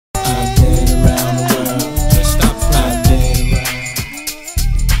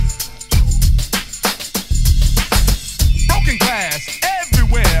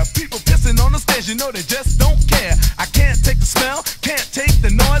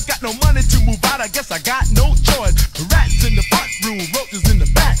no money to move out, I guess I got no choice. Rats in the front room, roaches in the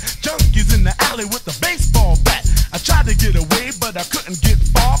back, junkies in the alley with a baseball bat. I tried to get away, but I couldn't get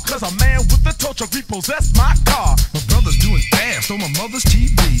far, cause a man with a tow truck repossessed my car. My brother's doing fast on my mother's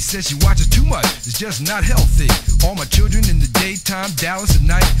TV. Says she watches too much, it's just not healthy. All my children in the daytime, Dallas at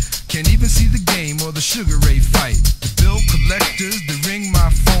night. Can't even see the game or the Sugar Ray fight. The bill collectors, they ring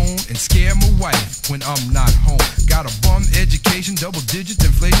my phone and scare my wife when I'm not home. Got a bum education, double digit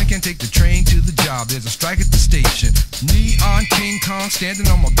inflation. Can't take the train to the job, there's a strike at the station. Neon King Kong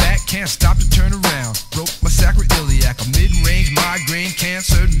standing on my back, can't stop to turn around. Broke my sacroiliac, a mid-range migraine,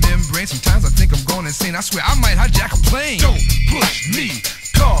 cancer membrane. Sometimes I think I'm going insane, I swear I might hijack a plane. Don't push me,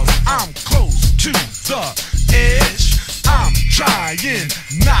 cause I'm close to the edge. I'm trying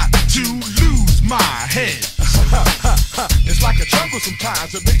not to lose my head. It's like a jungle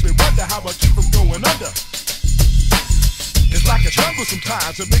sometimes, it makes me wonder how I keep from going under. It's like a jungle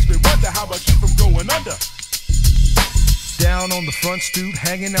sometimes, it makes me wonder how I keep from going under. Down on the front stoop,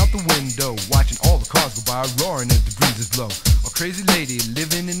 hanging out the window, watching all the cars go by, roaring as the breezes blow. A crazy lady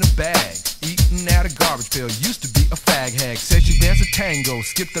living in a bag, eating out a garbage pail, used to be a fag hag. Said she danced a tango,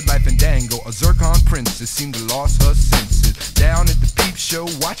 skipped the life and dango. A zircon princess seemed to lost her senses. Down at the peep show,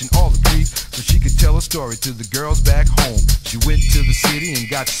 watching all the creeps, so she could tell a story to the girls back home. She went to the city and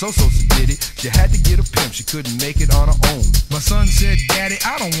got so sedity, she had to get a pimp, she couldn't make it on her own. My son said, Daddy,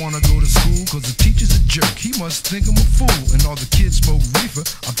 I don't wanna go to school, cause the teacher's a jerk, he must think I'm a fool. And all the kids smoke reefer,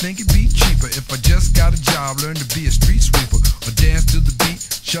 I think it'd be cheaper if I just got a job, learn to be a street sweeper, or dance to the beat,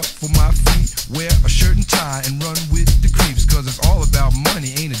 shuffle my feet, wear a shirt and tie, and run with the creeps. Cause it's all about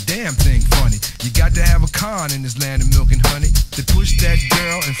money, ain't a damn thing funny. You got to have a con in this land of milk and honey. They pushed that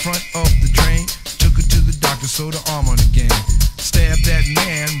girl in front of the train, took her to the doctor, sewed her arm on again, stabbed that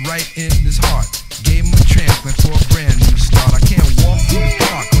man right in his heart, gave him a transplant for a brand new start. I can't walk through the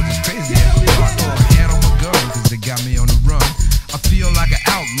park cause it's crazy after dark. Throw a hand on my gun cause they got me on the run. I feel like an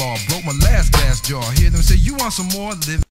outlaw, broke my last glass jaw. Hear them say, you want some more? Live